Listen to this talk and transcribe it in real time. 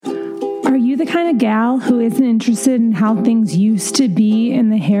Are you the kind of gal who isn't interested in how things used to be in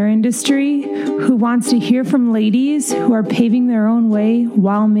the hair industry, who wants to hear from ladies who are paving their own way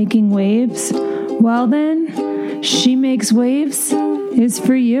while making waves? Well then, She Makes Waves is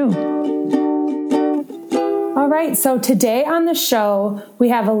for you. All right, so today on the show, we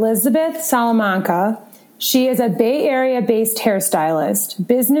have Elizabeth Salamanca. She is a Bay Area-based hairstylist,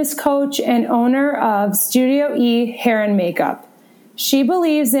 business coach, and owner of Studio E Hair and Makeup. She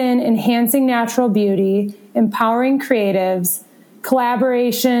believes in enhancing natural beauty, empowering creatives,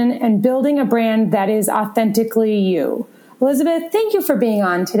 collaboration, and building a brand that is authentically you. Elizabeth, thank you for being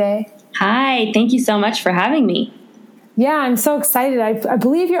on today. Hi, thank you so much for having me. Yeah, I'm so excited. I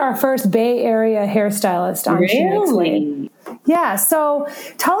believe you're our first Bay Area hairstystylist on She Makes Waves. Yeah, so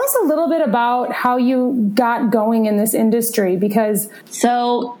tell us a little bit about how you got going in this industry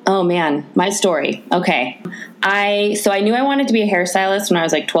oh man, my story. Okay. I knew I wanted to be a hairstylist when I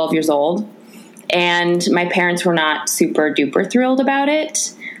was like 12 years old, and my parents were not super duper thrilled about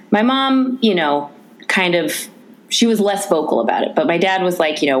it. My mom, she was less vocal about it, but my dad was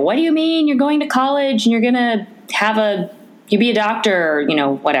like, what do you mean you're going to college and you're going to you be a doctor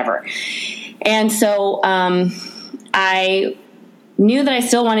or, whatever. And so, I knew that I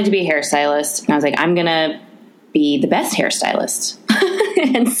still wanted to be a hairstylist, and I was like, I'm going to be the best hairstylist.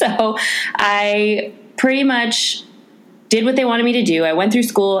 And so I pretty much did what they wanted me to do. I went through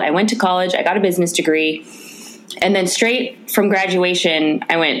school, I went to college, I got a business degree, and then straight from graduation,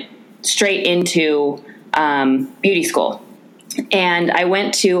 I went straight into beauty school. And I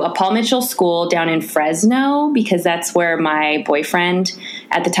went to a Paul Mitchell school down in Fresno because that's where my boyfriend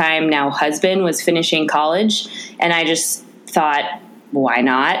at the time, now husband, was finishing college. And I just thought, why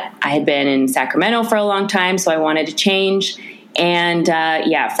not? I had been in Sacramento for a long time, so I wanted to change. And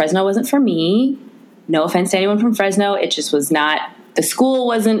Fresno wasn't for me. No offense to anyone from Fresno. It just was not, the school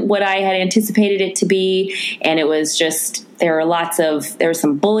wasn't what I had anticipated it to be. And it was just, there was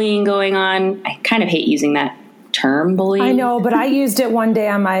some bullying going on. I kind of hate using that term, bullying. I know, but I used it one day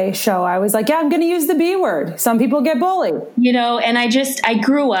on my show. I was like, I'm going to use the B word. Some people get bullied. And I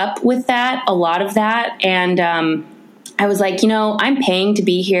grew up with that, a lot of that. And I was like, I'm paying to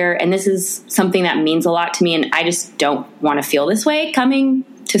be here, and this is something that means a lot to me, and I just don't want to feel this way coming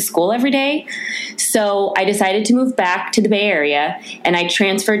to school every day. So I decided to move back to the Bay Area, and I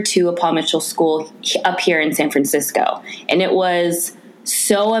transferred to a Paul Mitchell school up here in San Francisco. And it was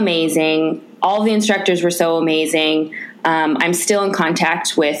so amazing. All the instructors were so amazing. I'm still in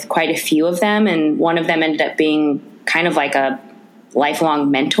contact with quite a few of them, and one of them ended up being kind of like a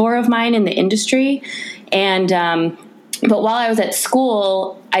lifelong mentor of mine in the industry. And but while I was at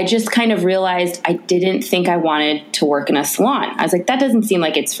school, I just kind of realized I didn't think I wanted to work in a salon. I was like, that doesn't seem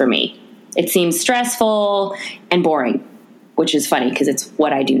like it's for me. It seems stressful and boring, which is funny because it's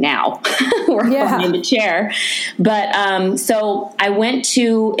what I do now, work behind the chair. But so I went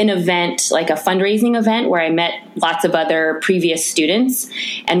to an event, like a fundraising event, where I met lots of other previous students.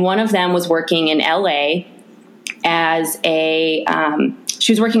 And one of them was working in LA as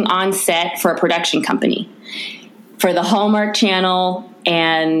she was working on set for a production company for the Hallmark Channel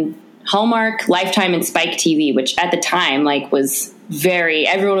and Hallmark, Lifetime, and Spike TV, which at the time was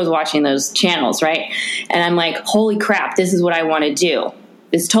everyone was watching those channels, right? And I'm like, holy crap, this is what I want to do.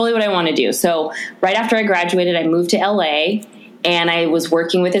 This is totally what I want to do. So right after I graduated, I moved to LA, and I was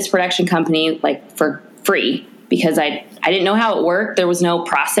working with this production company for free because I didn't know how it worked. There was no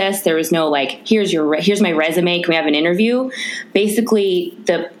process. There was no here's my resume. Can we have an interview? Basically,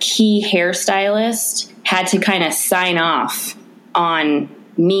 the key hairstylist had to kind of sign off on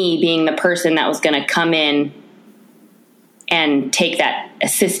me being the person that was going to come in and take that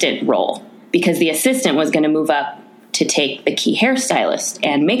assistant role, because the assistant was going to move up to take the key hairstylist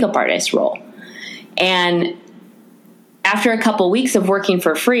and makeup artist role. And after a couple weeks of working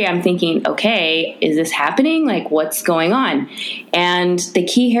for free, I'm thinking, okay, is this happening? What's going on? And the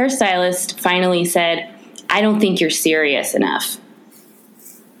key hairstylist finally said, I don't think you're serious enough.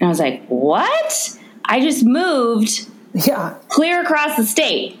 And I was like, what? I just moved clear across the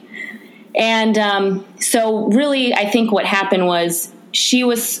state. And so really, I think what happened was she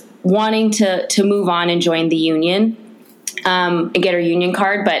was wanting to move on and join the union and get her union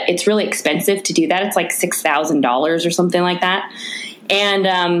card, but it's really expensive to do that. It's like $6,000 or something like that.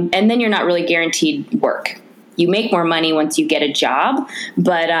 And then you're not really guaranteed work. You make more money once you get a job.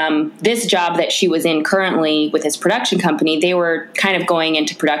 But this job that she was in currently with this production company, they were kind of going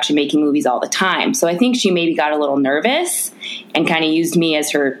into production, making movies all the time. So I think she maybe got a little nervous and kind of used me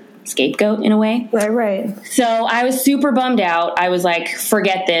as her scapegoat in a way. Right. So I was super bummed out. I was like,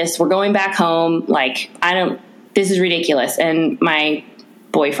 forget this. We're going back home. This is ridiculous. And my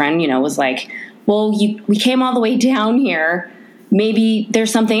boyfriend, was like, well, we came all the way down here. Maybe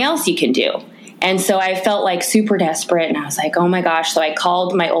there's something else you can do. And so I felt like super desperate, and I was like, oh my gosh. So I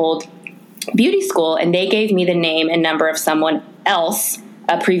called my old beauty school, and they gave me the name and number of someone else,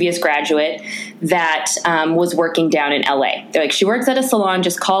 a previous graduate that was working down in LA. They're like, she works at a salon,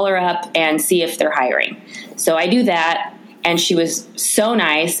 just call her up and see if they're hiring. So I do that. And she was so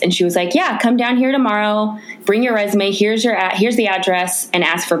nice. And she was like, yeah, come down here tomorrow, bring your resume. Here's the address, and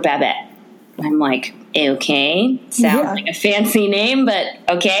ask for Babette. I'm like, okay, sounds like a fancy name, but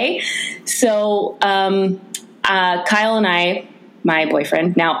okay. So Kyle and I, my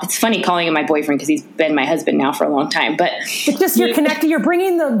boyfriend, now it's funny calling him my boyfriend because he's been my husband now for a long time, but it's just you're connected. You're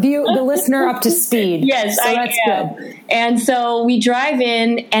bringing the listener up to speed. Yes, so that's good. And so we drive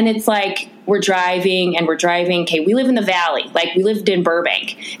in, and it's like we're driving. Okay, we live in the valley, like we lived in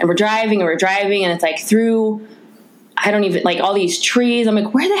Burbank, and we're driving, and it's like through, I don't even, like all these trees. I'm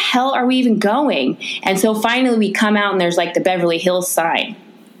like, where the hell are we even going? And so finally we come out, and there's like the Beverly Hills sign.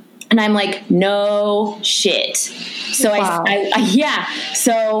 And I'm like, no shit. So wow.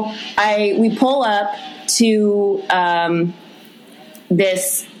 So we pull up to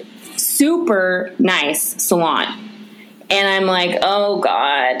this super nice salon, and I'm like, oh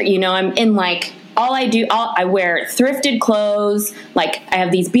God, I'm in like, I wear thrifted clothes. Like I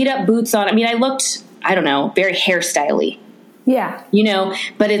have these beat up boots on. I mean, I looked, I don't know, very hairstyly. Yeah.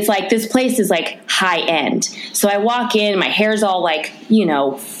 But it's like, this place is like high end. So I walk in, my hair's all like,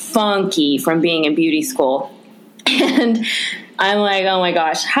 funky from being in beauty school. And I'm like, oh my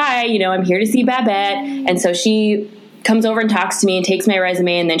gosh, hi, I'm here to see Babette. And so she comes over and talks to me and takes my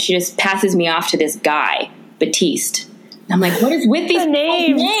resume, and then she just passes me off to this guy, Batiste. I'm like, what is with these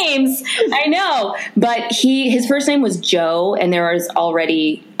names? I know. But his first name was Joe, and there was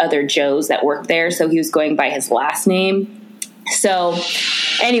already other Joes that worked there, so he was going by his last name. So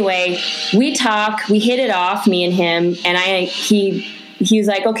anyway, we talk, we hit it off, me and him, and he was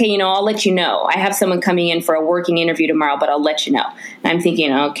like, okay, I'll let you know. I have someone coming in for a working interview tomorrow, but I'll let you know. And I'm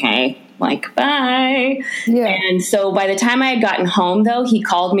thinking, okay, like, bye. Yeah. And so by the time I had gotten home, though, he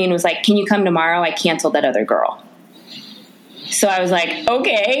called me and was like, can you come tomorrow? I canceled that other girl. So I was like,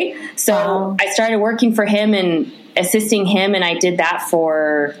 okay. So I started working for him and assisting him, and I did that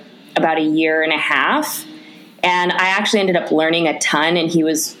for about a year and a half. And I actually ended up learning a ton, and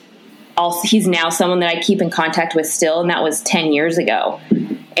he's now someone that I keep in contact with still, and that was 10 years ago.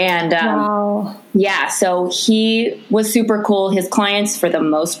 And yeah, so he was super cool. His clients, for the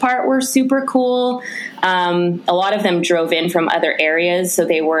most part, were super cool. A lot of them drove in from other areas, so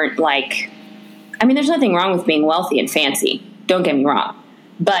they weren't like, I mean, there's nothing wrong with being wealthy and fancy. Don't get me wrong.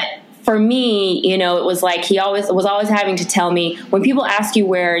 But for me, it was like he was always having to tell me, when people ask you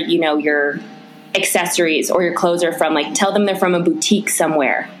where, your accessories or your clothes are from, like, tell them they're from a boutique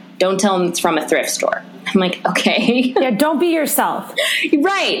somewhere. Don't tell them it's from a thrift store. I'm like, okay. Yeah, don't be yourself.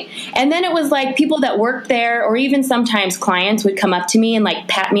 Right. And then it was like people that worked there, or even sometimes clients, would come up to me and like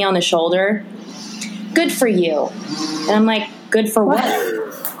pat me on the shoulder. Good for you. And I'm like, good for what?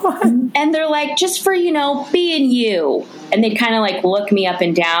 And they're like, just for, being you. And they kind of like look me up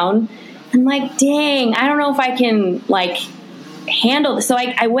and down. I'm like, dang, I don't know if I can like handle this. So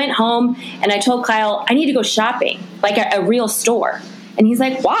I went home and I told Kyle, I need to go shopping, like a real store. And he's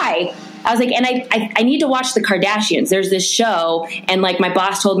like, why? I was like, and I need to watch the Kardashians. There's this show, and like my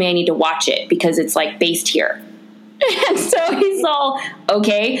boss told me I need to watch it because it's like based here. And so he's all,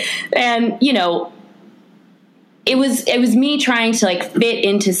 okay. And, it was me trying to like fit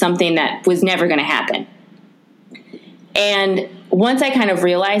into something that was never going to happen. And once I kind of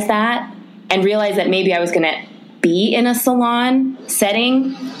realized that, and realized that maybe I was going to be in a salon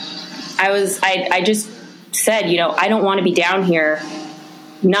setting, I just said, I don't want to be down here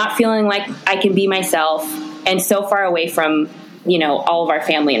not feeling like I can be myself and so far away from, all of our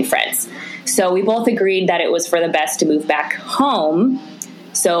family and friends. So we both agreed that it was for the best to move back home.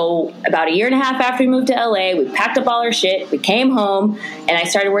 So about a year and a half after we moved to LA, we packed up all our shit, we came home, and I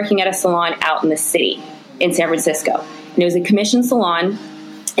started working at a salon out in the city in San Francisco. And it was a commission salon,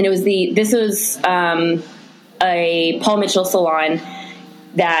 and this was a Paul Mitchell salon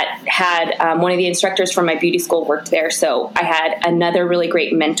that had one of the instructors from my beauty school worked there. So I had another really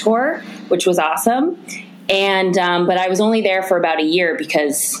great mentor, which was awesome. And but I was only there for about a year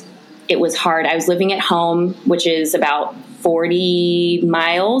because it was hard. I was living at home, which is about 40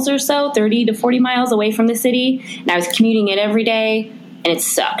 miles or so, 30 to 40 miles away from the city. And I was commuting it every day, and it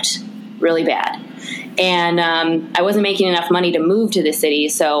sucked really bad. And I wasn't making enough money to move to the city.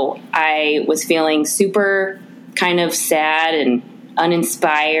 So I was feeling super kind of sad and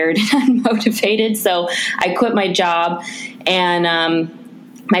uninspired and unmotivated. So I quit my job and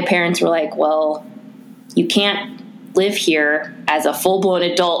my parents were like, well, you can't live here as a full-blown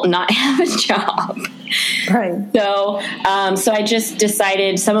adult and not have a job. Right. So I just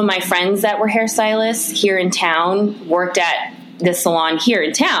decided, some of my friends that were hairstylists here in town worked at the salon here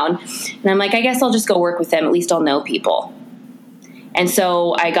in town. And I'm like, I guess I'll just go work with them. At least I'll know people. And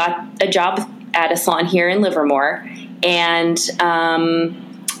so I got a job at a salon here in Livermore, and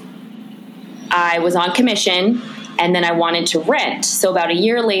I was on commission, and then I wanted to rent. So about a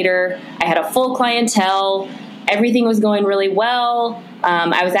year later, I had a full clientele. Everything was going really well.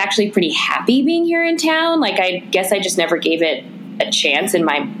 I was actually pretty happy being here in town. Like, I guess I just never gave it a chance in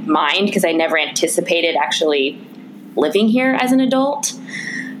my mind because I never anticipated actually living here as an adult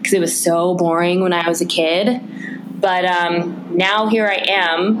because it was so boring when I was a kid. But now here I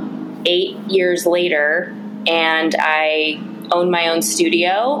am 8 years later, and I own my own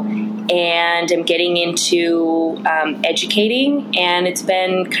studio and am getting into educating, and it's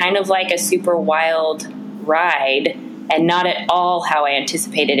been kind of like a super wild ride and not at all how I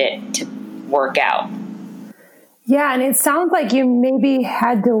anticipated it to work out. Yeah, and it sounds like you maybe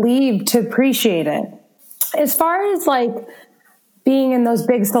had to leave to appreciate it. As far as like being in those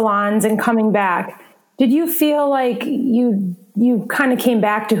big salons and coming back, did you feel like you kind of came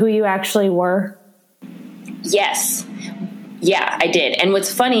back to who you actually were? Yes. Yeah, I did. And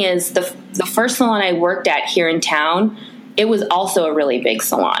what's funny is the first salon I worked at here in town, it was also a really big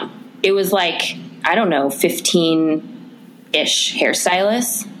salon. It was like, I don't know, 15-ish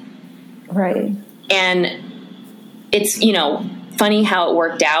hairstylists. Right. And it's, funny how it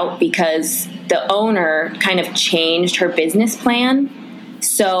worked out because the owner kind of changed her business plan.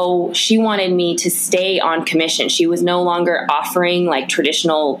 So she wanted me to stay on commission. She was no longer offering like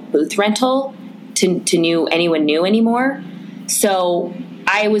traditional booth rental to anyone new anymore. So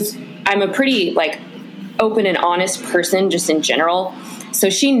I'm a pretty like open and honest person just in general.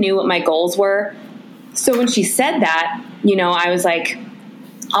 So she knew what my goals were. So when she said that, I was like,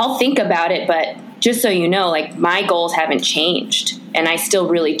 I'll think about it, but just so you know, like my goals haven't changed and I still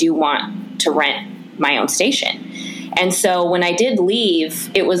really do want to rent my own station. And so when I did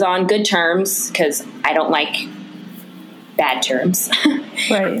leave, it was on good terms because I don't like bad terms.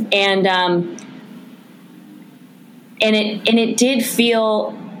 Right. And it did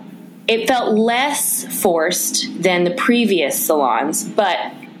feel, it felt less forced than the previous salons, but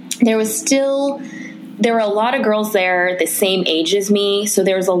there were a lot of girls there the same age as me. So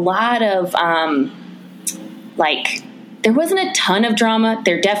there was a lot of, there wasn't a ton of drama.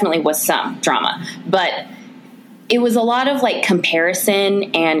 There definitely was some drama, but it was a lot of like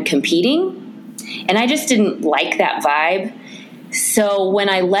comparison and competing. And I just didn't like that vibe. So when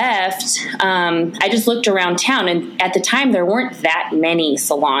I left, I just looked around town, and at the time there weren't that many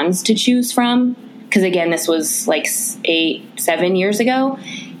salons to choose from. Cause again, this was like 7 years ago.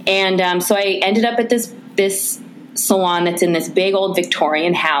 And, so I ended up at this salon that's in this big old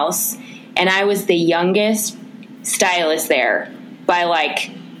Victorian house. And I was the youngest stylist there by like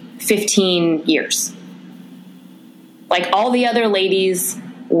 15 years. Like all the other ladies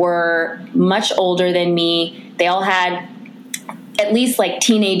were much older than me. They all had at least like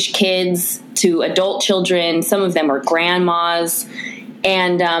teenage kids to adult children. Some of them were grandmas.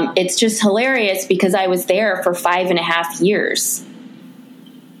 And it's just hilarious because I was there for 5.5 years.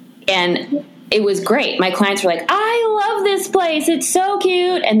 And it was great. My clients were like, I love this place. It's so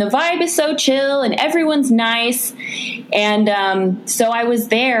cute. And the vibe is so chill and everyone's nice. And so I was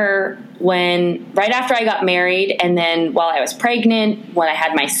there right after I got married, and then while I was pregnant, when I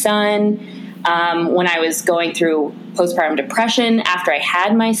had my son, when I was going through postpartum depression after I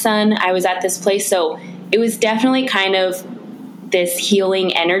had my son, I was at this place. So it was definitely kind of this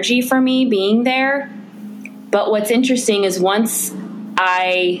healing energy for me being there. But what's interesting is once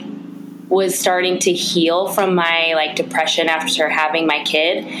I was starting to heal from my like depression after having my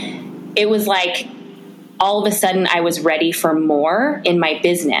kid, it was like all of a sudden I was ready for more in my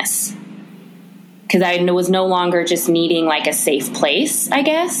business because I was no longer just needing like a safe place, I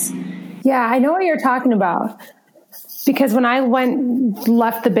guess. Yeah, I know what you're talking about. Because when I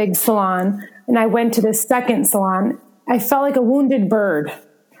left the big salon and I went to the second salon, I felt like a wounded bird.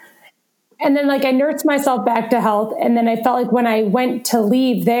 And then like I nursed myself back to health. And then I felt like when I went to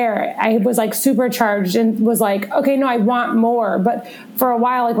leave there, I was like supercharged and was like, okay, no, I want more. But for a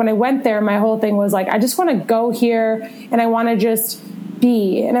while, like when I went there, my whole thing was like, I just want to go here and I want to just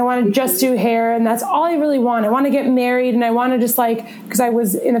be, and I want to just do hair. And that's all I really want. I want to get married. And I want to just like, because I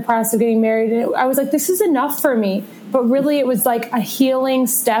was in the process of getting married, and I was like, this is enough for me. But really it was like a healing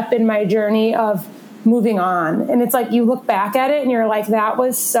step in my journey of moving on. And it's like you look back at it and you're like, that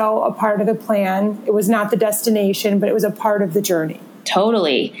was so a part of the plan. It was not the destination, but it was a part of the journey.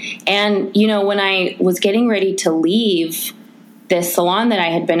 Totally. And, you know, when I was getting ready to leave this salon that I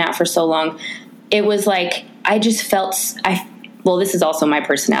had been at for so long, it was like, I just felt, well, this is also my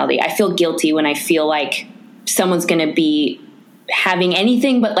personality. I feel guilty when I feel like someone's going to be having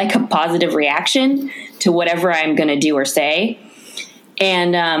anything but like a positive reaction to whatever I'm going to do or say.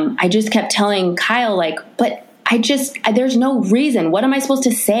 And I just kept telling Kyle, like, but there's no reason. What am I supposed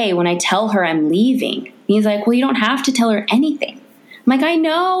to say when I tell her I'm leaving? And he's like, well, you don't have to tell her anything. I'm like, I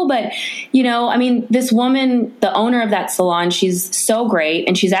know, but, you know, I mean, this woman, the owner of that salon, she's so great.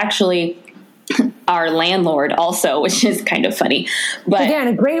 And she's actually our landlord also, which is kind of funny. But again,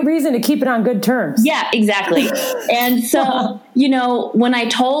 a great reason to keep it on good terms. Yeah, exactly. And so, you know, when I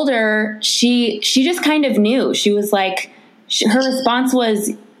told her, she just kind of knew. She was like, her response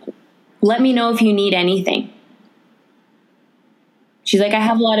was, let me know if you need anything. She's like, I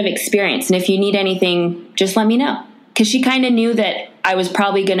have a lot of experience, and if you need anything, just let me know. Because she kind of knew that I was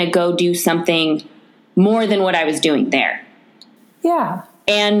probably going to go do something more than what I was doing there. Yeah.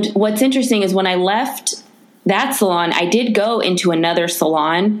 And what's interesting is when I left that salon, I did go into another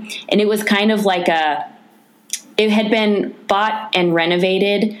salon, and it was kind of like it had been bought and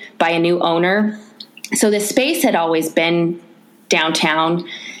renovated by a new owner. So the space had always been downtown,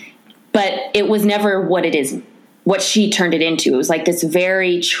 but it was never what it is, what she turned it into. It was like this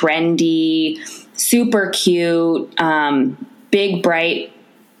very trendy, super cute, big, bright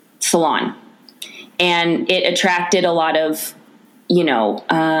salon. And it attracted a lot of, you know,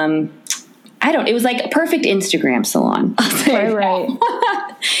 it was like a perfect Instagram salon. Right.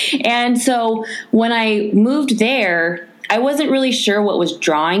 And so when I moved there, I wasn't really sure what was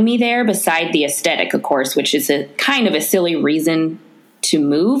drawing me there beside the aesthetic, of course, which is a kind of a silly reason to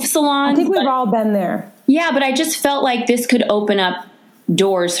move salons. I think we've all been there. Yeah, but I just felt like this could open up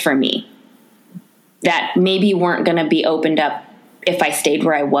doors for me that maybe weren't going to be opened up if I stayed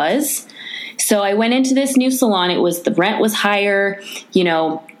where I was. So I went into this new salon. The rent was higher, you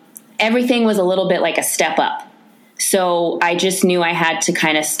know, everything was a little bit like a step up. So I just knew I had to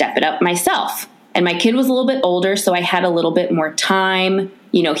kind of step it up myself. And my kid was a little bit older, so I had a little bit more time.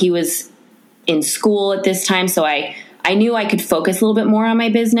 You know, he was in school at this time, so I knew I could focus a little bit more on my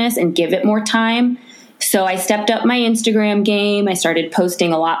business and give it more time. So I stepped up my Instagram game. I started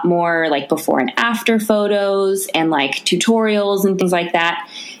posting a lot more like before and after photos and like tutorials and things like that.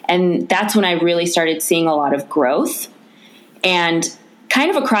 And that's when I really started seeing a lot of growth. And kind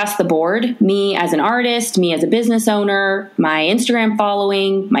of across the board, me as an artist, me as a business owner, my Instagram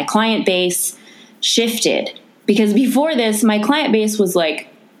following, my client base shifted. Because before this, my client base was like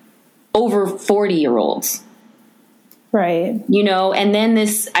over 40-year-olds. Right. You know, and then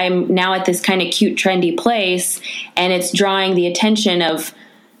I'm now at this kind of cute, trendy place, and it's drawing the attention of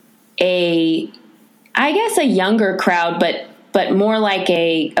a younger crowd, but more like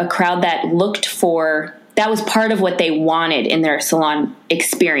a crowd that that was part of what they wanted in their salon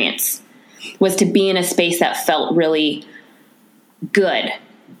experience, was to be in a space that felt really good.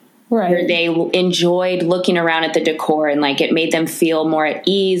 Right. Where they enjoyed looking around at the decor and like it made them feel more at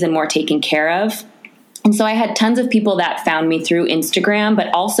ease and more taken care of. And so I had tons of people that found me through Instagram, but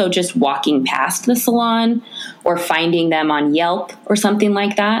also just walking past the salon or finding them on Yelp or something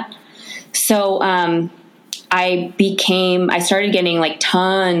like that. So I started getting like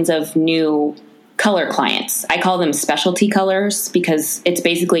tons of new color clients. I call them specialty colors because it's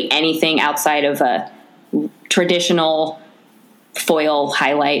basically anything outside of a traditional foil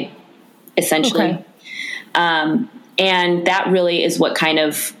highlight, essentially. Okay. And that really is what kind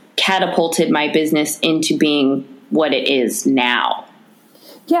of catapulted my business into being what it is now.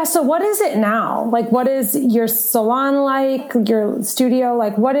 Yeah. So what is it now? Like, what is your salon like, your studio?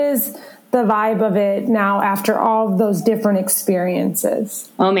 Like, what is the vibe of it now after all of those different experiences?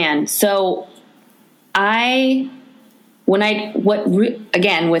 Oh man. So again,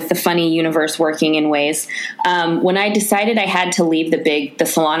 with the funny universe working in ways, when I decided I had to leave the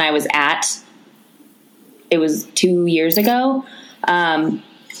salon I was at, it was 2 years ago.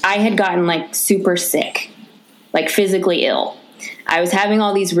 I had gotten like super sick, like physically ill. I was having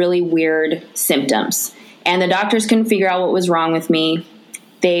all these really weird symptoms, and the doctors couldn't figure out what was wrong with me.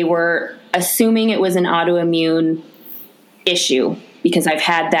 They were assuming it was an autoimmune issue because I've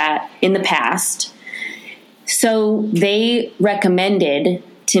had that in the past. So they recommended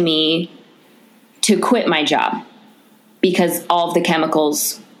to me to quit my job because all of the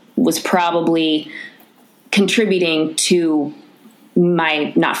chemicals was probably contributing to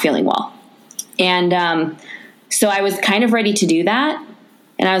my not feeling well. And so I was kind of ready to do that.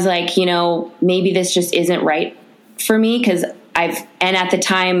 And I was like, you know, maybe this just isn't right for me because and at the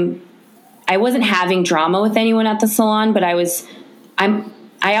time I wasn't having drama with anyone at the salon, but I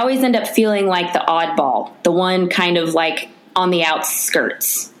I always end up feeling like the oddball, the one kind of like on the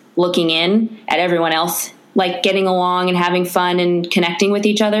outskirts, looking in at everyone else, like getting along and having fun and connecting with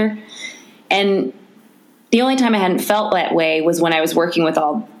each other. And the only time I hadn't felt that way was when I was working with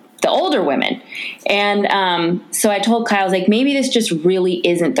all the older women. And so I told Kyle, I was like, maybe this just really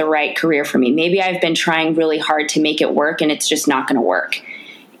isn't the right career for me. Maybe I've been trying really hard to make it work and it's just not going to work.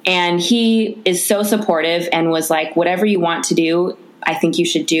 And he is so supportive and was like, whatever you want to do, I think you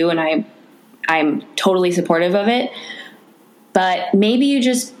should do. And I'm totally supportive of it. But maybe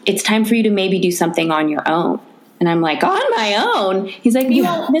it's time for you to maybe do something on your own. And I'm like, on my own? He's like,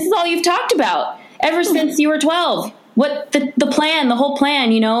 this is all you've talked about ever since you were 12. What the plan, the whole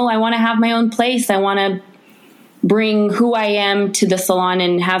plan, I want to have my own place. I want to bring who I am to the salon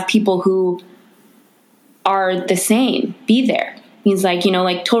and have people who are the same be there. He's like,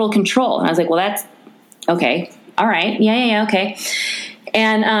 like total control. And I was like, well, that's okay. All right. Yeah. Okay.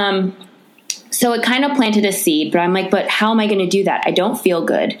 And, so it kind of planted a seed, but I'm like, but how am I going to do that? I don't feel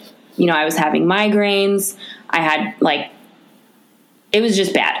good. I was having migraines. I had it was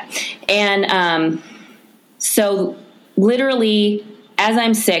just bad. And, so literally as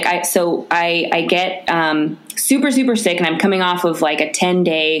I'm sick, I get, super, super sick, and I'm coming off of like a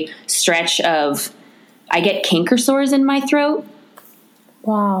 10-day stretch of, I get canker sores in my throat.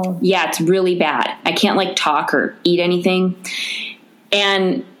 Wow. Yeah, it's really bad. I can't like talk or eat anything.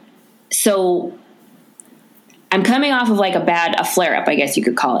 And so I'm coming off of like a flare up, I guess you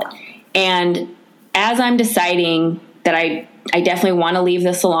could call it. And as I'm deciding that I definitely want to leave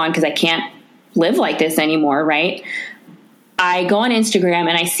the salon because I can't live like this anymore, right? I go on Instagram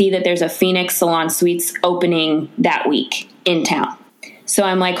and I see that there's a Phoenix Salon Suites opening that week in town. So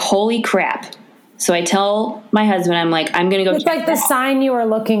I'm like, holy crap. So I tell my husband, I'm like, I'm going to go. It's like the sign you were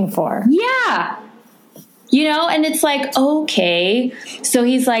looking for. Yeah. And it's like, okay. So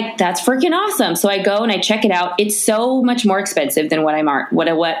he's like, that's freaking awesome. So I go and I check it out. It's so much more expensive than what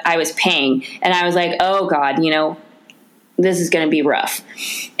I was paying. And I was like, oh God, this is going to be rough.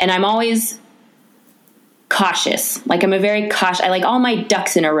 And I'm always cautious. Like I'm a very cautious, I like all my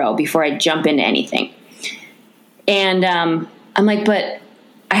ducks in a row before I jump into anything. And, I'm like, but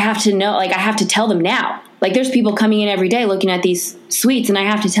I have to know, like, I have to tell them now. Like there's people coming in every day looking at these suites and I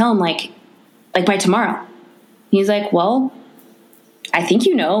have to tell them like by tomorrow. He's like, well, I think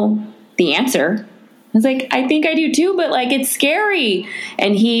you know the answer. I was like, I think I do too, but like, it's scary.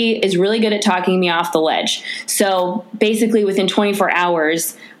 And he is really good at talking me off the ledge. So basically within 24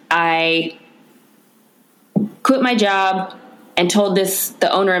 hours, I quit my job and told the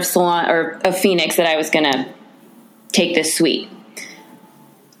owner of salon or of Phoenix that I was going to take this suite.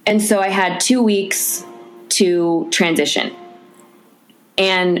 And so I had 2 weeks to transition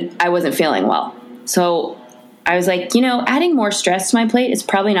and I wasn't feeling well. So I was like, adding more stress to my plate is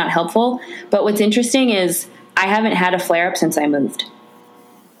probably not helpful. But what's interesting is I haven't had a flare up since I moved.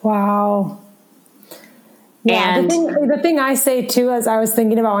 Wow. Yeah. And the thing I say too, as I was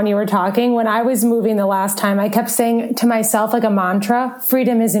thinking about when you were talking, when I was moving the last time, I kept saying to myself like a mantra,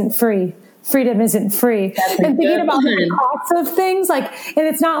 freedom isn't free. Freedom isn't free. And thinking about the costs of things, and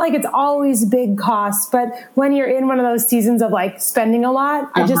it's not like it's always big costs, but when you're in one of those seasons of like spending a lot,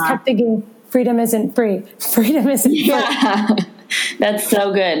 I just kept thinking, freedom isn't free. Freedom isn't free. Yeah, that's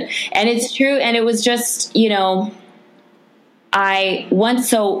so good. And it's true. And it was just, so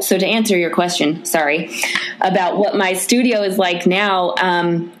to answer your question, sorry, about what my studio is like now,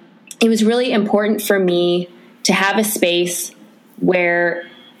 it was really important for me to have a space where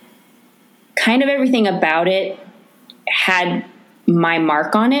kind of everything about it had my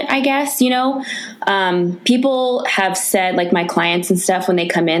mark on it, I guess, people have said, like my clients and stuff, when they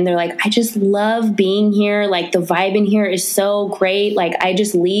come in, they're like, I just love being here. Like the vibe in here is so great. Like I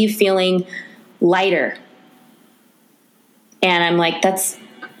just leave feeling lighter. And I'm like, that's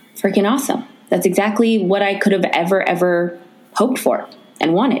freaking awesome. That's exactly what I could have ever hoped for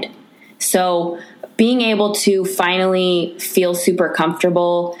and wanted. So being able to finally feel super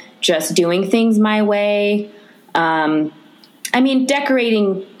comfortable just doing things my way,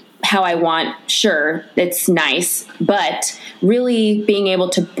 decorating how I want, sure, it's nice, but really being able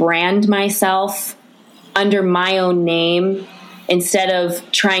to brand myself under my own name instead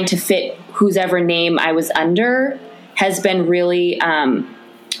of trying to fit whose ever name I was under has been really,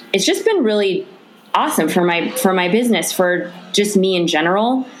 it's just been really awesome for my business, for just me in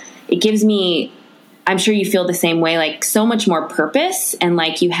general. It gives me, I'm sure you feel the same way, like so much more purpose and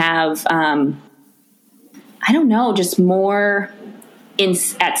like you have, just more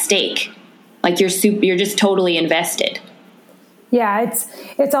at stake. Like you're just totally invested. Yeah.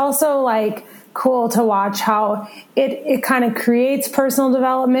 It's also like cool to watch how it kind of creates personal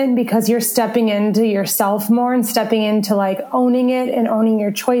development because you're stepping into yourself more and stepping into like owning it and owning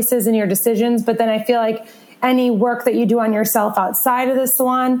your choices and your decisions. But then I feel like any work that you do on yourself outside of the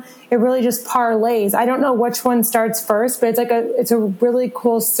salon, it really just parlays. I don't know which one starts first, but it's a really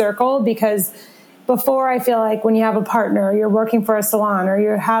cool circle because before, I feel like when you have a partner, or you're working for a salon, or you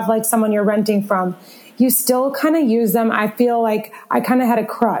have like someone you're renting from, you still kind of use them. I feel like I kind of had a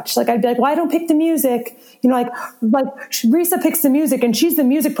crutch. Like I'd be like, well, I don't pick the music. You know, like Risa picks the music and she's the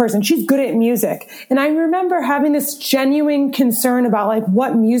music person. She's good at music. And I remember having this genuine concern about like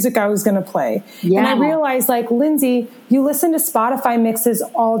what music I was going to play. Yeah. And I realized like, Lindsay, you listen to Spotify mixes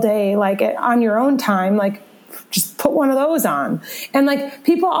all day, like on your own time, like just put one of those on. And like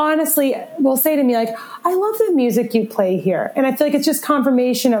people honestly will say to me like, I love the music you play here. And I feel like it's just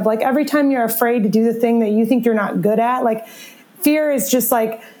confirmation of like every time you're afraid to do the thing that you think you're not good at, like fear is just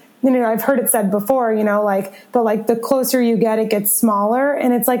like, you know, I've heard it said before, you know, like, but like the closer you get, it gets smaller.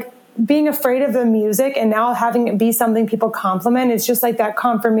 And it's like being afraid of the music and now having it be something people compliment is just like that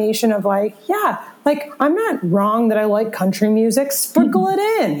confirmation of like, yeah, like I'm not wrong that I like country music, sprinkle it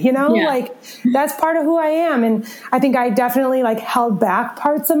in, you know, like that's part of who I am. And I think I definitely like held back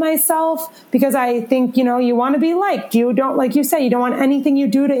parts of myself because I think, you know, you want to be liked. You don't, like you say, you don't want anything you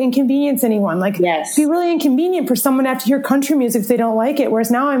do to inconvenience anyone. Like be really inconvenient for someone to have to hear country music if they don't like it.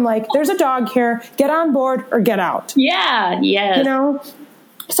 Whereas now I'm like, there's a dog here, get on board or get out. Yeah. Yes. You know?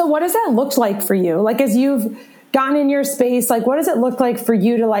 So what does that look like for you? Like as you've gotten in your space, like what does it look like for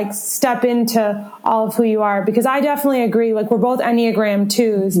you to like step into all of who you are? Because I definitely agree, like we're both Enneagram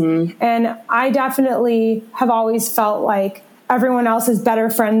 2s. And I definitely have always felt like everyone else is better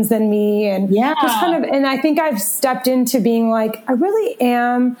friends than me. And just kind of, and I think I've stepped into being like, I really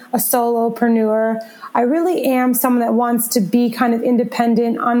am a solopreneur. I really am someone that wants to be kind of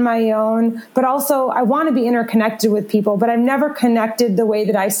independent on my own, but also I want to be interconnected with people, but I've never connected the way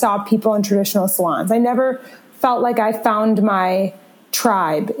that I saw people in traditional salons. I never felt like I found my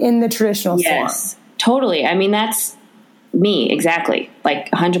tribe in the traditional salon. Totally. I mean, that's me. Exactly.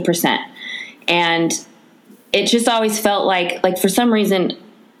 Like 100%. And it just always felt like for some reason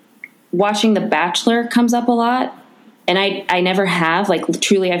watching The Bachelor comes up a lot. And I never have, like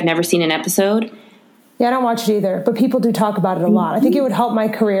truly, I've never seen an episode. Yeah, I don't watch it either, but people do talk about it a lot. I think it would help my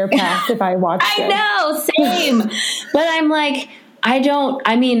career path if I watched it. I know, same. But I'm like, I'm not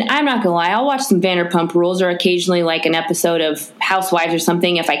going to lie. I'll watch some Vanderpump Rules or occasionally like an episode of Housewives or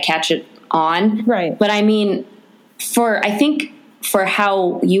something if I catch it on. Right. But I mean, I think for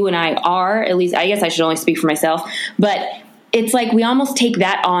how you and I are, at least I guess I should only speak for myself, but it's like we almost take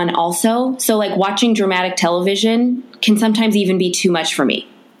that on also. So like watching dramatic television can sometimes even be too much for me.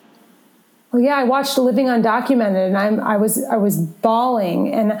 Well, yeah, I watched Living Undocumented and I was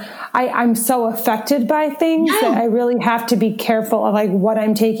bawling, and I'm so affected by things that I really have to be careful of like what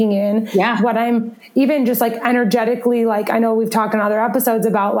I'm taking in, what I'm even just like energetically, like I know we've talked in other episodes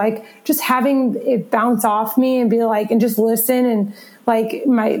about like just having it bounce off me and be like, and just listen. And like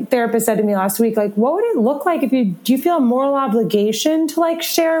my therapist said to me last week, like, what would it look like do you feel a moral obligation to like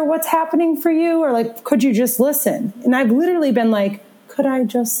share what's happening for you? Or like, could you just listen? And I've literally been like, could I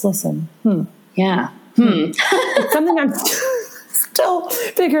just listen? Yeah. It's something I'm still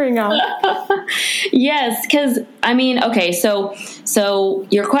figuring out. Yes. Cause I mean, okay. So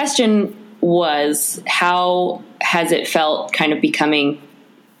your question was, how has it felt kind of becoming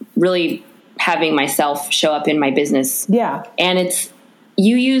really having myself show up in my business? Yeah. And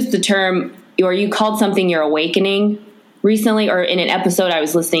you used the term, or you called something your awakening recently, or in an episode I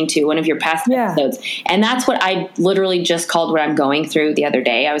was listening to, one of your past episodes. And that's what I literally just called what I'm going through the other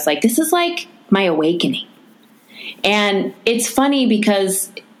day. I was like, this is like my awakening. And it's funny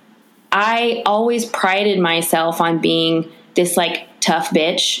because I always prided myself on being this like tough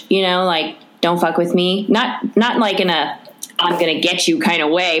bitch, you know, like don't fuck with me. Not like in a, I'm going to get you kind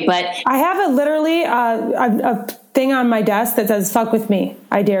of way, but I have a thing on my desk that says, fuck with me.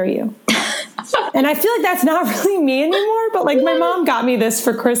 I dare you. And I feel like that's not really me anymore, but like my mom got me this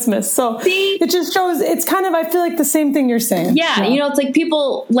for Christmas. So it just shows, it's kind of, I feel like the same thing you're saying. Yeah. You know, it's like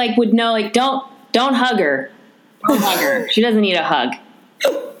people like would know, like, don't hug her. Don't hug her. She doesn't need a hug.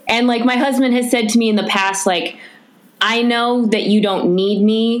 And like my husband has said to me in the past, like, I know that you don't need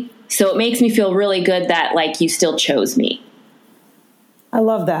me. So it makes me feel really good that like you still chose me. I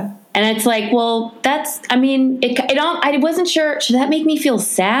love that. And it's like, well, I wasn't sure, should that make me feel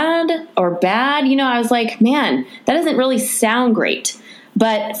sad or bad? You know, I was like, man, that doesn't really sound great.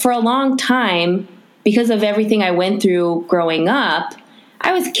 But for a long time, because of everything I went through growing up,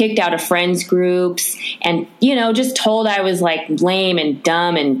 I was kicked out of friends groups and, you know, just told I was like lame and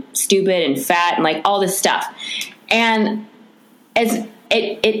dumb and stupid and fat and like all this stuff. And as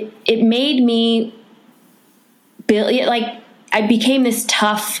it made me like, I became this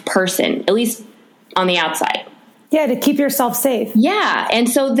tough person, at least on the outside. Yeah, to keep yourself safe. Yeah. And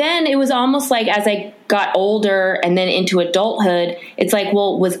so then it was almost like as I got older and then into adulthood, it's like,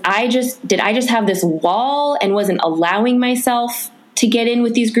 well, did I just have this wall and wasn't allowing myself to get in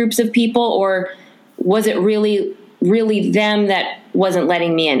with these groups of people? Or was it really, really them that wasn't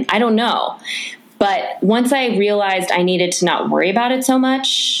letting me in? I don't know. But once I realized I needed to not worry about it so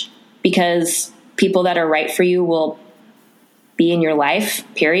much, because people that are right for you will be in your life,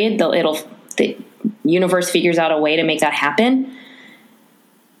 period. The universe figures out a way to make that happen.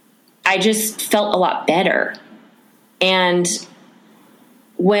 I just felt a lot better. And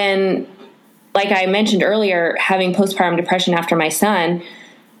when, like I mentioned earlier, having postpartum depression after my son,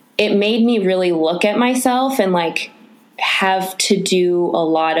 it made me really look at myself and like have to do a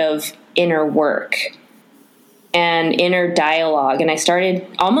lot of inner work and inner dialogue. And I started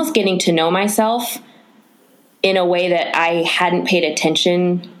almost getting to know myself in a way that I hadn't paid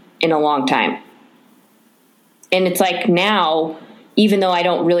attention in a long time. And it's like now, even though I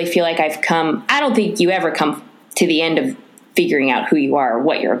don't really feel like I don't think you ever come to the end of figuring out who you are or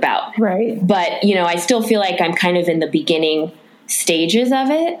what you're about. Right. But, you know, I still feel like I'm kind of in the beginning stages of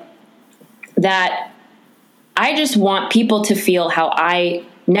it, that I just want people to feel how I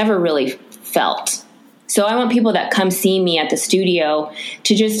never really felt. So I want people that come see me at the studio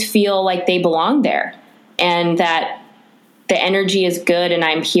to just feel like they belong there and that the energy is good and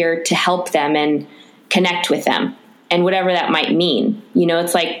I'm here to help them and connect with them and whatever that might mean. You know,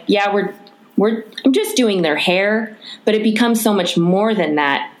 it's like, yeah, I'm just doing their hair, but it becomes so much more than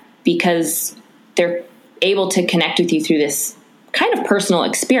that because they're able to connect with you through this kind of personal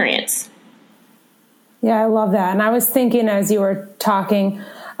experience. Yeah, I love that. And I was thinking as you were talking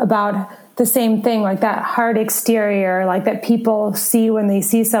about the same thing, like that hard exterior, like that people see when they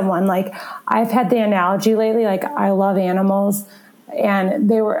see someone. Like I've had the analogy lately, like I love animals.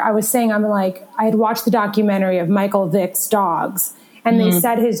 And I was saying, I had watched the documentary of Michael Vick's dogs. And they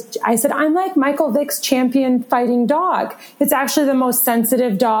said I said, I'm like Michael Vick's champion fighting dog. It's actually the most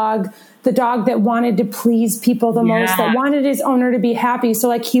sensitive dog, the dog that wanted to please people the most, that wanted his owner to be happy. So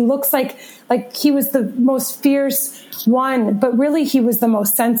like, he looks like he was the most fierce one, but really he was the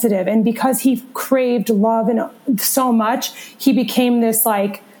most sensitive. And because he craved love and so much, he became this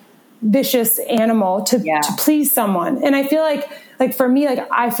like vicious animal to please someone. And I feel like for me, like,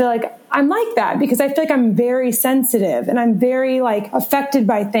 I feel like I'm like that because I feel like I'm very sensitive and I'm very like affected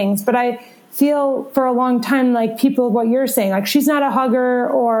by things. But I feel for a long time, like people, what you're saying, like she's not a hugger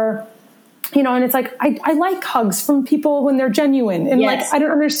or, you know, and it's like, I like hugs from people when they're genuine. And like, I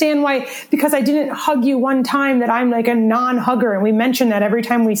don't understand why, because I didn't hug you one time that I'm like a non-hugger. And we mention that every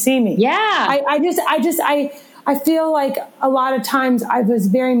time we see me. Yeah. I feel like a lot of times I was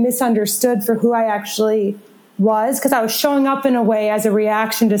very misunderstood for who I actually was, because I was showing up in a way as a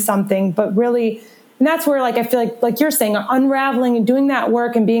reaction to something, but really, and that's where like I feel like you're saying, unraveling and doing that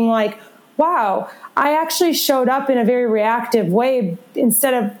work and being like, wow, I actually showed up in a very reactive way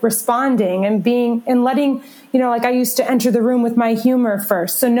instead of responding and letting, you know, like I used to enter the room with my humor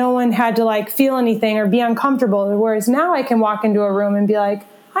first, so no one had to like feel anything or be uncomfortable, whereas now I can walk into a room and be like,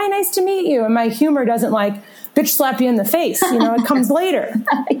 hi, nice to meet you, and my humor doesn't like bitch slap you in the face, you know, it comes later.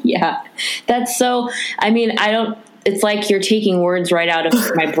 Yeah, that's so, I mean, it's like you're taking words right out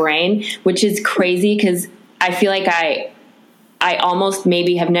of my brain, which is crazy because I feel like I almost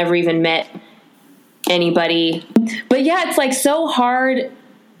maybe have never even met anybody. But yeah, it's like so hard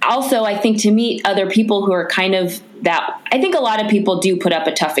also, I think, to meet other people who are kind of that. I think a lot of people do put up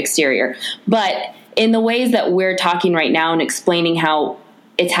a tough exterior, but in the ways that we're talking right now and explaining how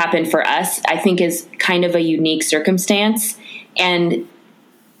it's happened for us, I think is kind of a unique circumstance. And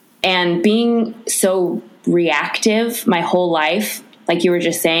being so reactive my whole life, like you were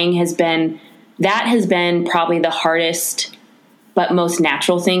just saying, has been probably the hardest but most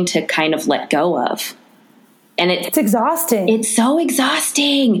natural thing to kind of let go of. And it's exhausting. It's so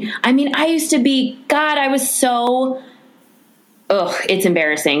exhausting. I mean, I used to be, God, I was so, it's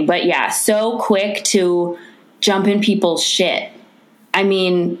embarrassing. But yeah, so quick to jump in people's shit. I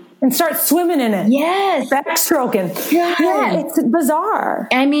mean, and start swimming in it. Yes. Backstroking. Yeah, it's bizarre.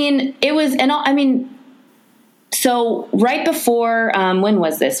 I mean, it was, so right before, when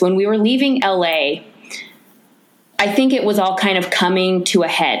was this? When we were leaving LA, I think it was all kind of coming to a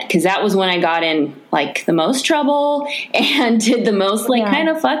head, because that was when I got in like the most trouble and did the most kind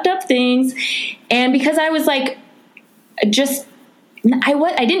of fucked up things. And because I was like, just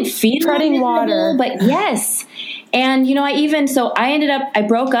I didn't feel treading water, but yes. And, I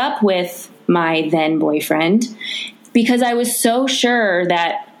broke up with my then boyfriend because I was so sure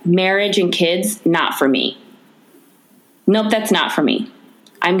that marriage and kids, not for me. Nope, that's not for me.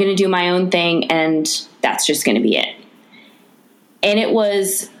 I'm going to do my own thing, and that's just going to be it. And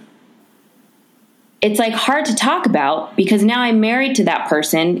it's like hard to talk about because now I'm married to that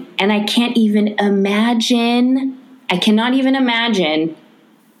person, and I cannot even imagine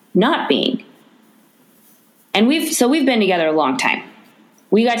not being. And we've been together a long time.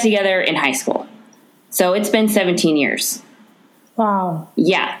 We got together in high school. So it's been 17 years. Wow.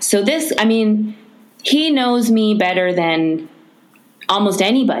 Yeah. So he knows me better than almost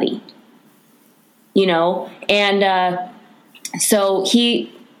anybody, and so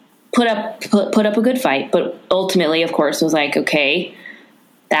he put up a good fight, but ultimately, of course, was like, okay,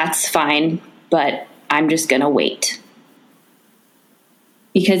 that's fine, but I'm just going to wait.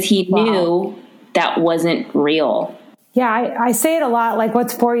 Because he knew that wasn't real. Yeah, I say it a lot, like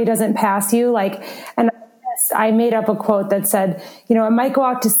what's for you doesn't pass you. And I made up a quote that said, it might go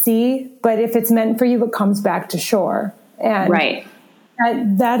out to sea, but if it's meant for you, it comes back to shore. And right.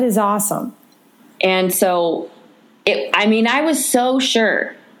 That is awesome. And so, I was so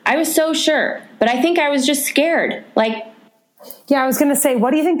sure. But I think I was just scared. Yeah, I was going to say,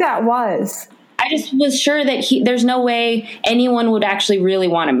 what do you think that was? I just was sure that there's no way anyone would actually really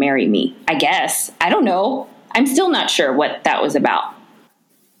want to marry me, I guess. I don't know. I'm still not sure what that was about.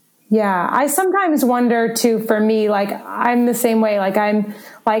 Yeah, I sometimes wonder too, for me, I'm the same way. I'm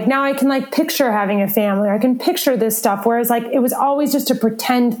now I can picture having a family. I can picture this stuff. Whereas it was always just a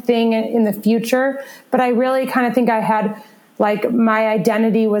pretend thing in the future. But I really kind of think I had my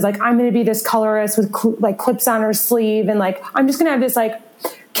identity was I'm going to be this colorist with clips on her sleeve. And I'm just going to have this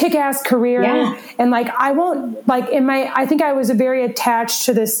kick-ass career. Yeah. And I won't I think I was very attached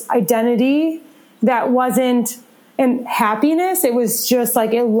to this identity that wasn't and happiness. It was just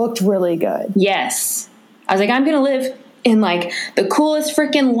it looked really good. Yes. I was I'm going to live in the coolest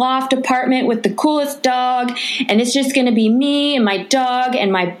freaking loft apartment with the coolest dog. And it's just going to be me and my dog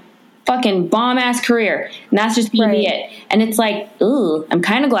and my fucking bomb ass career. And that's just going to be it. And it's ooh, I'm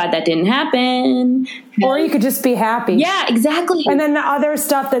kind of glad that didn't happen. Or you could just be happy. Yeah, exactly. And then the other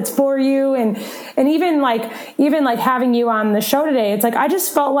stuff that's for you. And even having you on the show today, it's I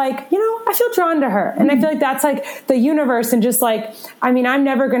just felt I feel drawn to her. And I feel that's the universe. And just I'm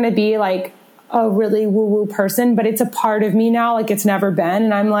never going to be a really woo-woo person, but it's a part of me now. It's never been.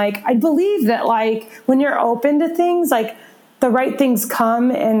 And I'm I believe that when you're open to things, the right things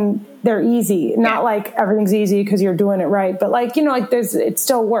come and they're easy. Not everything's easy because you're doing it right, but it's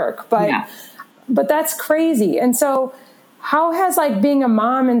still work, but that's crazy. And so how has being a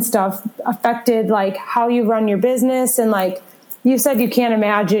mom and stuff affected how you run your business? And you said you can't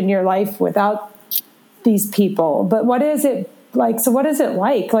imagine your life without these people, but what is it so what is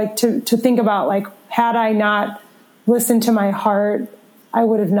it to think about had I not listened to my heart, I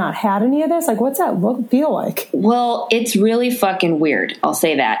would have not had any of this? What's that feel like? Well, it's really fucking weird. I'll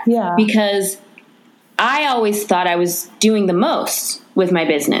say that. Yeah. Because I always thought I was doing the most with my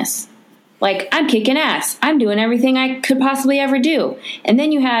business. I'm kicking ass. I'm doing everything I could possibly ever do. And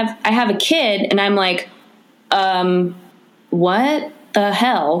then I have a kid and I'm what the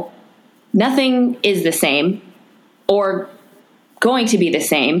hell? Nothing is the same or going to be the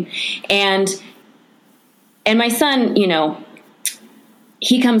same. And my son,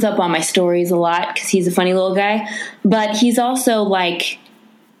 he comes up on my stories a lot because he's a funny little guy, but he's also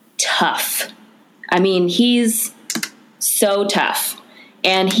tough. He's so tough.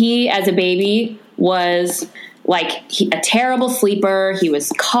 And he, as a baby, was a terrible sleeper. He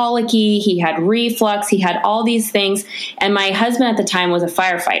was colicky. He had reflux. He had all these things. And my husband at the time was a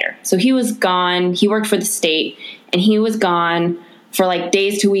firefighter. So he was gone. He worked for the state and he was gone for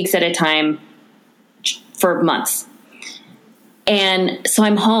days to weeks at a time for months. And so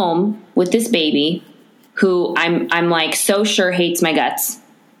I'm home with this baby who I'm so sure hates my guts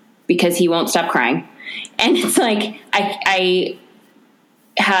because he won't stop crying. And it's I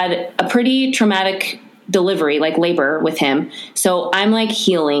had a pretty traumatic delivery, labor with him. So I'm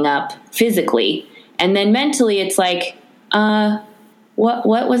healing up physically. And then mentally it's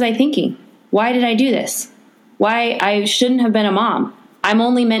what was I thinking? Why did I do this? Why I shouldn't have been a mom. I'm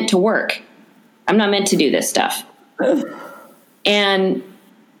only meant to work. I'm not meant to do this stuff. And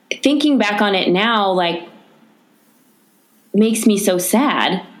thinking back on it now, makes me so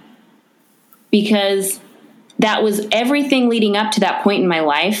sad because that was everything leading up to that point in my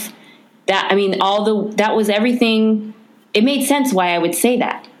life. That was everything. It made sense why I would say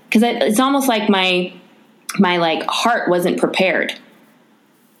that because it's almost my heart wasn't prepared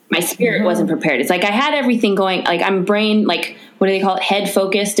my spirit wasn't prepared. It's like I had everything going, like I'm brain, like what do they call it? Head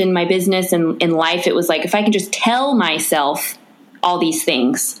focused in my business and in life. It was like, if I can just tell myself all these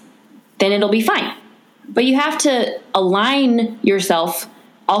things, then it'll be fine. But you have to align yourself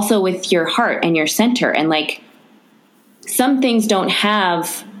also with your heart and your center. And like some things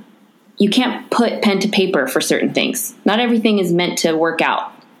you can't put pen to paper for certain things. Not everything is meant to work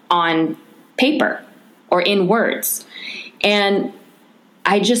out on paper or in words. And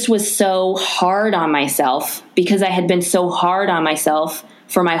I just was so hard on myself because I had been so hard on myself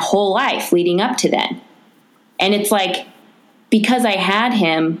for my whole life leading up to then. And it's like, because I had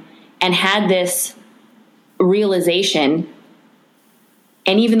him and had this realization,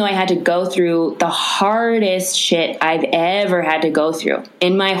 and even though I had to go through the hardest shit I've ever had to go through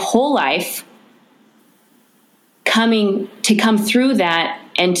in my whole life, come through that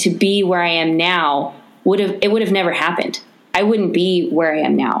and to be where I am now, it would have never happened. I wouldn't be where I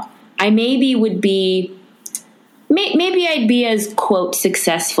am now. I maybe would be, maybe I'd be as quote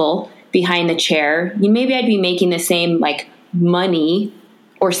successful behind the chair. Maybe I'd be making the same like money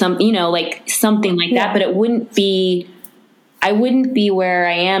or some, like something like that, but I wouldn't be where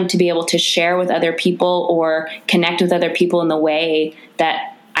I am to be able to share with other people or connect with other people in the way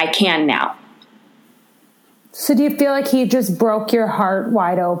that I can now. So do you feel like he just broke your heart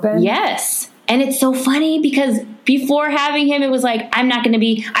wide open? Yes. And it's so funny because before having him, it was like, I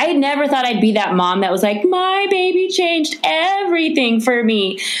had never thought I'd be that mom that was like, my baby changed everything for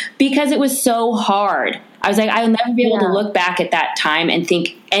me, because it was so hard. I was like, I'll never be able to look back at that time and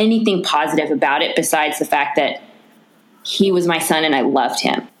think anything positive about it besides the fact that he was my son and I loved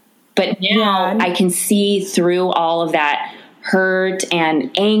him. But now I can see through all of that hurt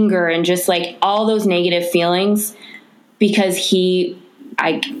and anger and just like all those negative feelings, because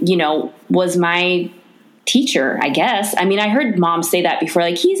was my teacher, I guess. I mean, I heard moms say that before,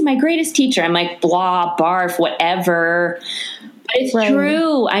 like, he's my greatest teacher. I'm like, blah, barf, whatever. But it's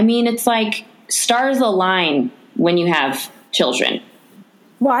true. I mean, it's like stars align when you have children.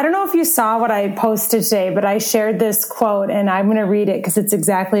 Well, I don't know if you saw what I posted today, but I shared this quote and I'm going to read it because it's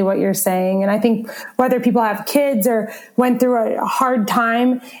exactly what you're saying. And I think whether people have kids or went through a hard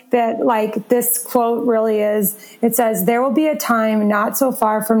time, that like this quote really is, it says, there will be a time not so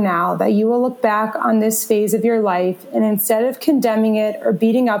far from now that you will look back on this phase of your life, and instead of condemning it or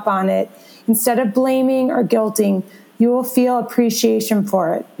beating up on it, instead of blaming or guilting, you will feel appreciation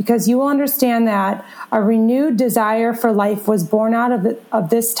for it, because you will understand that a renewed desire for life was born out of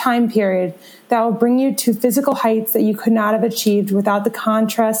this time period that will bring you to physical heights that you could not have achieved without the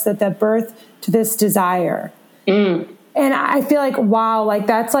contrast that birth to this desire. And I feel like, wow, like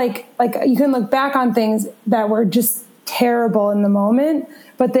that's like you can look back on things that were just terrible in the moment,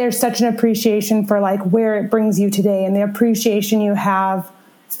 but there's such an appreciation for like where it brings you today and the appreciation you have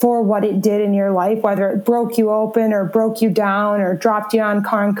for what it did in your life, whether it broke you open or broke you down or dropped you on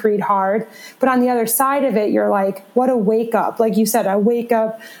concrete hard. But on the other side of it, you're like, what a wake up. Like you said, a wake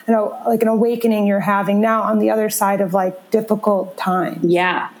up, like an awakening you're having now on the other side of like difficult times.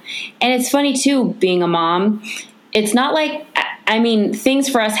 Yeah. And it's funny too, being a mom, it's not like, I mean, things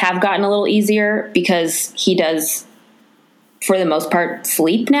for us have gotten a little easier because he does, for the most part,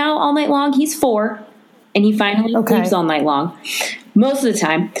 sleep now all night long. He's 4 and he finally sleeps all night long. Most of the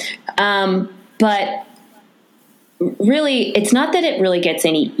time. But really, it's not that it really gets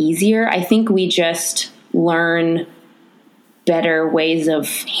any easier. I think we just learn better ways of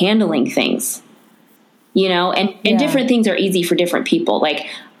handling things, and different things are easy for different people. Like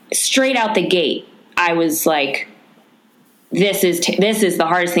straight out the gate, I was like, this is the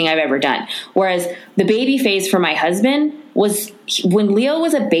hardest thing I've ever done. Whereas the baby phase for my husband was when Leo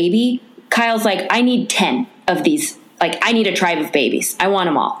was a baby, Kyle's like, I need 10 of these. Like, I need a tribe of babies. I want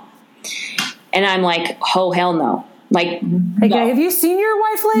them all. And I'm like, oh, hell no. Like, no. Have you seen your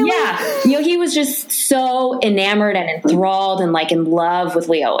wife lately? Yeah. He was just so enamored and enthralled and like in love with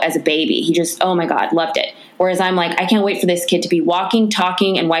Leo as a baby. He just, oh my God, loved it. Whereas I'm like, I can't wait for this kid to be walking,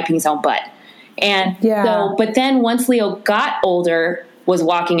 talking, and wiping his own butt. And so, but then once Leo got older, was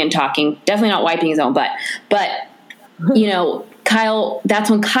walking and talking, definitely not wiping his own butt. But, Kyle,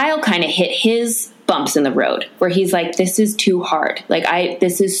 that's when Kyle kind of hit his bumps in the road where he's like, this is too hard. Like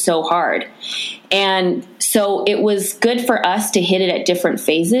this is so hard. And so it was good for us to hit it at different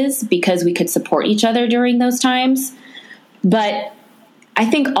phases because we could support each other during those times. But I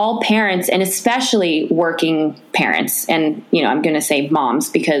think all parents, and especially working parents, and, I'm going to say moms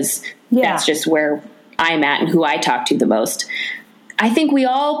because that's just where I'm at and who I talk to the most. I think we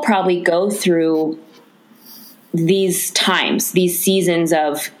all probably go through these times, these seasons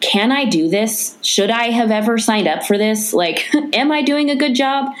of, can I do this? Should I have ever signed up for this? Like, am I doing a good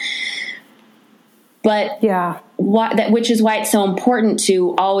job? But yeah, which is why it's so important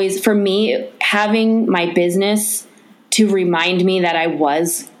to always, for me, having my business to remind me that I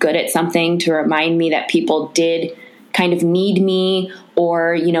was good at something, to remind me that people did kind of need me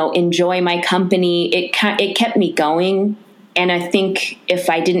or, enjoy my company. It kept me going. And I think if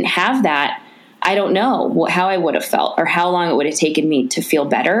I didn't have that, I don't know how I would have felt or how long it would have taken me to feel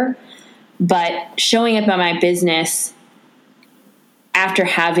better. But showing up at my business after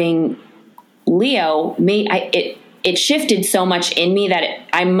having Leo, it shifted so much in me that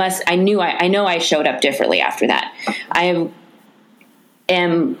I know I showed up differently after that. I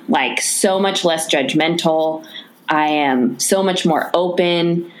am like so much less judgmental. I am so much more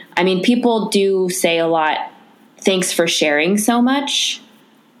open. I mean, people do say a lot, thanks for sharing so much,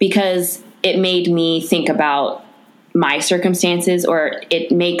 because it made me think about my circumstances, or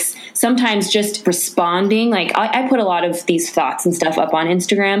it makes sometimes just responding. Like I put a lot of these thoughts and stuff up on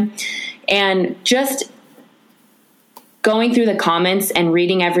Instagram, and just going through the comments and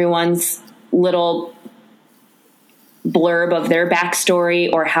reading everyone's little blurb of their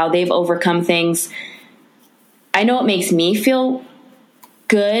backstory or how they've overcome things. I know it makes me feel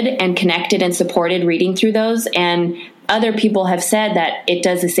good and connected and supported reading through those. And other people have said that it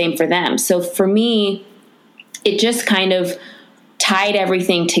does the same for them. So for me, it just kind of tied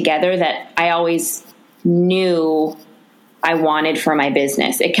everything together that I always knew I wanted for my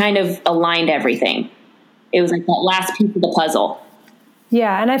business. It kind of aligned everything. It was like that last piece of the puzzle.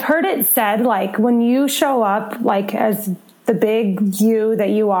 Yeah. And I've heard it said, like, when you show up, like, as the big you that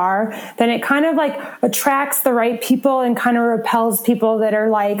you are, then it kind of like attracts the right people and kind of repels people that are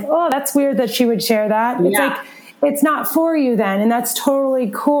like, oh, that's weird that she would share that. It's like, it's not for you then. And that's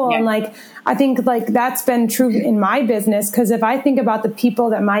totally cool. Yeah. And like, I think like that's been true in my business. Cause if I think about the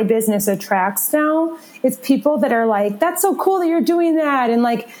people that my business attracts now, it's people that are like, that's so cool that you're doing that. And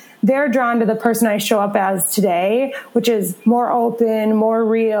like, they're drawn to the person I show up as today, which is more open, more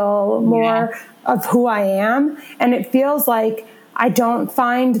real, more of who I am. And it feels like I don't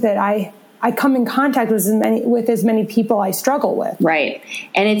find that I come in contact with as many people I struggle with. Right.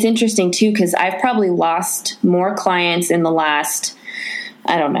 And it's interesting too, because I've probably lost more clients in the last,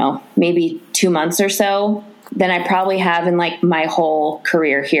 I don't know, maybe 2 months or so than I probably have in like my whole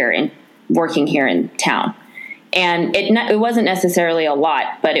career here and working here in town. And it wasn't necessarily a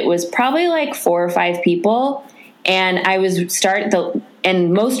lot, but it was probably like 4 or 5 people. And I was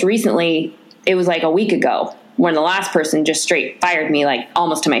and most recently, it was like a week ago when the last person just straight fired me, like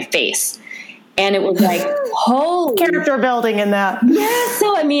almost to my face. And it was like, holy character building in that. Yeah.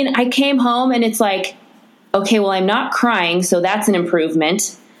 So, I mean, I came home and it's like, okay, well, I'm not crying. So that's an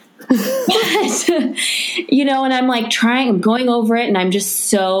improvement. But, and I'm like I'm going over it. And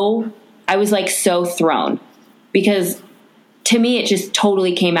I was like so thrown, because to me, it just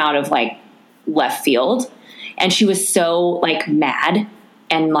totally came out of like left field. And she was so like mad,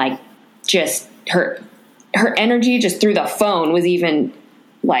 and like just her energy just through the phone was even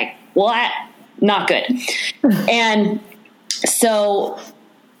like, what? Not good. And so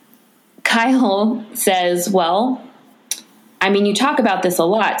Kyle says, well, I mean, you talk about this a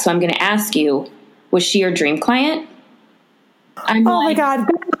lot, so I'm going to ask you, was she your dream client? My God,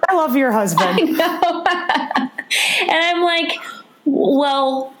 I love your husband. I know. And I'm like,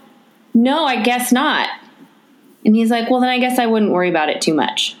 well, no, I guess not. And he's like, well, then I guess I wouldn't worry about it too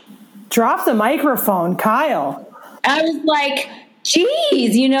much. Drop the microphone, Kyle. I was like,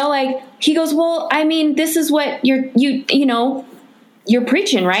 geez, like he goes, well, I mean, this is what you're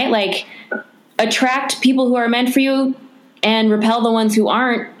preaching, right? Like, attract people who are meant for you and repel the ones who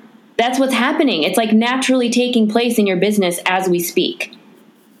aren't. That's what's happening. It's like naturally taking place in your business as we speak.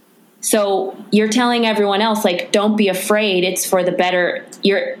 So you're telling everyone else, like, don't be afraid. It's for the better.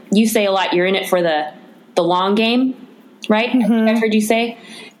 You say a lot, you're in it for the long game, right? Mm-hmm. I've heard you say.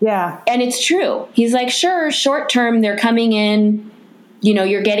 Yeah. And it's true. He's like, sure, short term, they're coming in,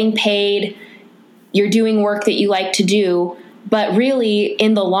 you're getting paid, you're doing work that you like to do. But really,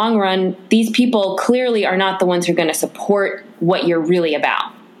 in the long run, these people clearly are not the ones who are going to support what you're really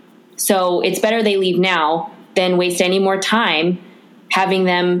about. So it's better they leave now than waste any more time having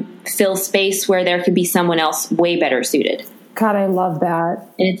them fill space where there could be someone else way better suited. God, I love that.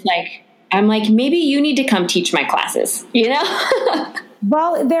 And it's like, I'm like, maybe you need to come teach my classes,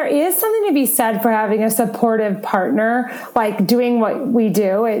 Well, there is something to be said for having a supportive partner, like doing what we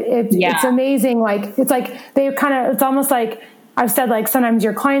do. It's amazing. Like, it's like it's almost like I've said like sometimes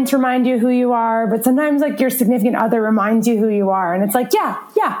your clients remind you who you are, but sometimes like your significant other reminds you who you are. And it's like, yeah,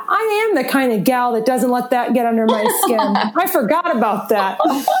 I am the kind of gal that doesn't let that get under my skin. I forgot about that.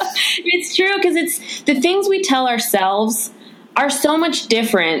 It's true, because it's the things we tell ourselves are so much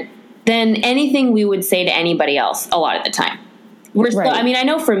different than anything we would say to anybody else a lot of the time. I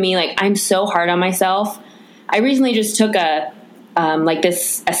know for me, like I'm so hard on myself. I recently just took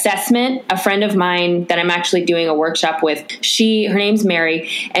this assessment. A friend of mine that I'm actually doing a workshop with, her name's Mary,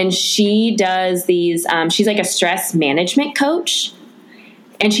 and she does these, she's like a stress management coach,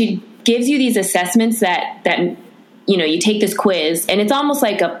 and she gives you these assessments that, you take this quiz, and it's almost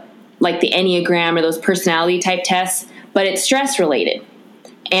like the Enneagram or those personality type tests, but it's stress related.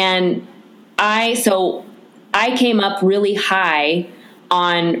 And I came up really high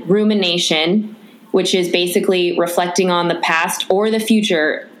on rumination, which is basically reflecting on the past or the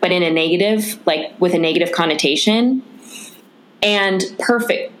future, but in a negative, like with a negative connotation, and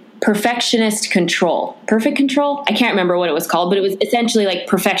perfectionist control. Perfect control? I can't remember what it was called, but it was essentially like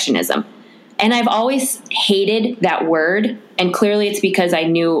perfectionism. And I've always hated that word. And clearly it's because I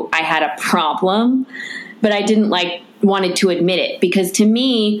knew I had a problem, but I didn't wanted to admit it, because to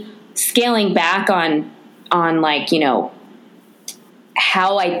me, scaling back on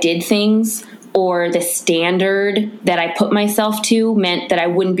how I did things or the standard that I put myself to meant that I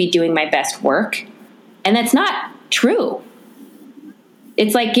wouldn't be doing my best work. And that's not true.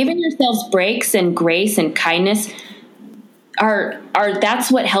 It's like giving yourselves breaks and grace and kindness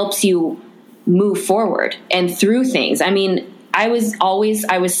that's what helps you move forward and through things. I mean, I was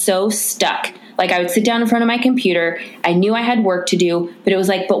so stuck. Like I would sit down in front of my computer. I knew I had work to do, but it was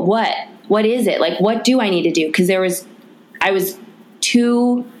like, but what? What is it? Like, what do I need to do? Because I was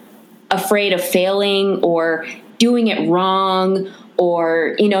too afraid of failing or doing it wrong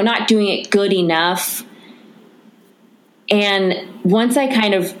or, not doing it good enough. And once I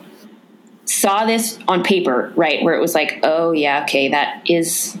kind of saw this on paper, right, where it was like, oh yeah, okay, that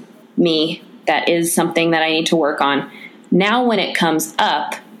is me. That is something that I need to work on. Now when it comes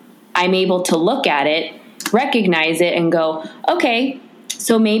up, I'm able to look at it, recognize it, and go, okay,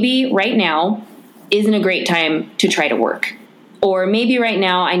 so maybe right now isn't a great time to try to work. Or maybe right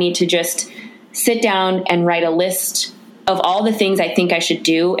now I need to just sit down and write a list of all the things I think I should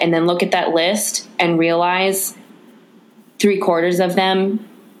do, and then look at that list and realize 3/4 of them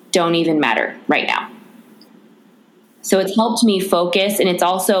don't even matter right now. So it's helped me focus. And it's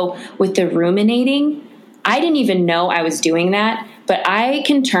also with the ruminating, I didn't even know I was doing that, but I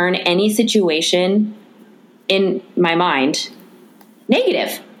can turn any situation in my mind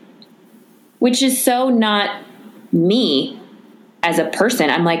negative, which is so not me as a person.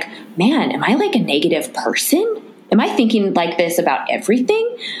 I'm like, man, am I like a negative person? Am I thinking like this about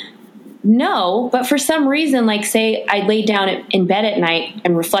everything? No, but for some reason, like say I laid down in bed at night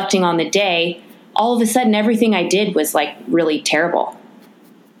and reflecting on the day, all of a sudden everything I did was like really terrible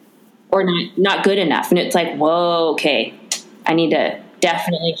or not good enough. And it's like, whoa, okay, I need to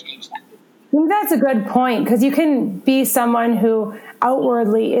definitely change that. I think that's a good point, because you can be someone who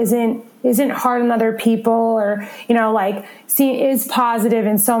outwardly isn't hard on other people, or is positive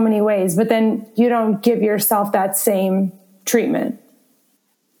in so many ways, but then you don't give yourself that same treatment.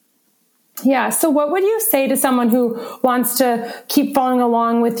 Yeah. So what would you say to someone who wants to keep following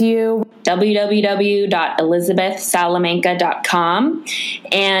along with you? www.elizabethsalamanca.com.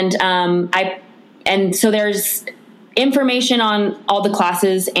 And so there's information on all the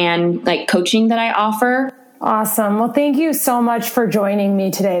classes and like coaching that I offer. Awesome. Well, thank you so much for joining me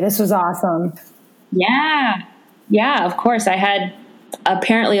today. This was awesome. Yeah. Yeah, of course. I had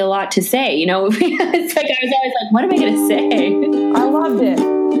apparently a lot to say, it's like, I was always like, what am I going to say? I loved it.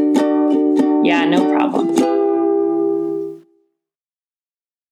 Yeah, no problem.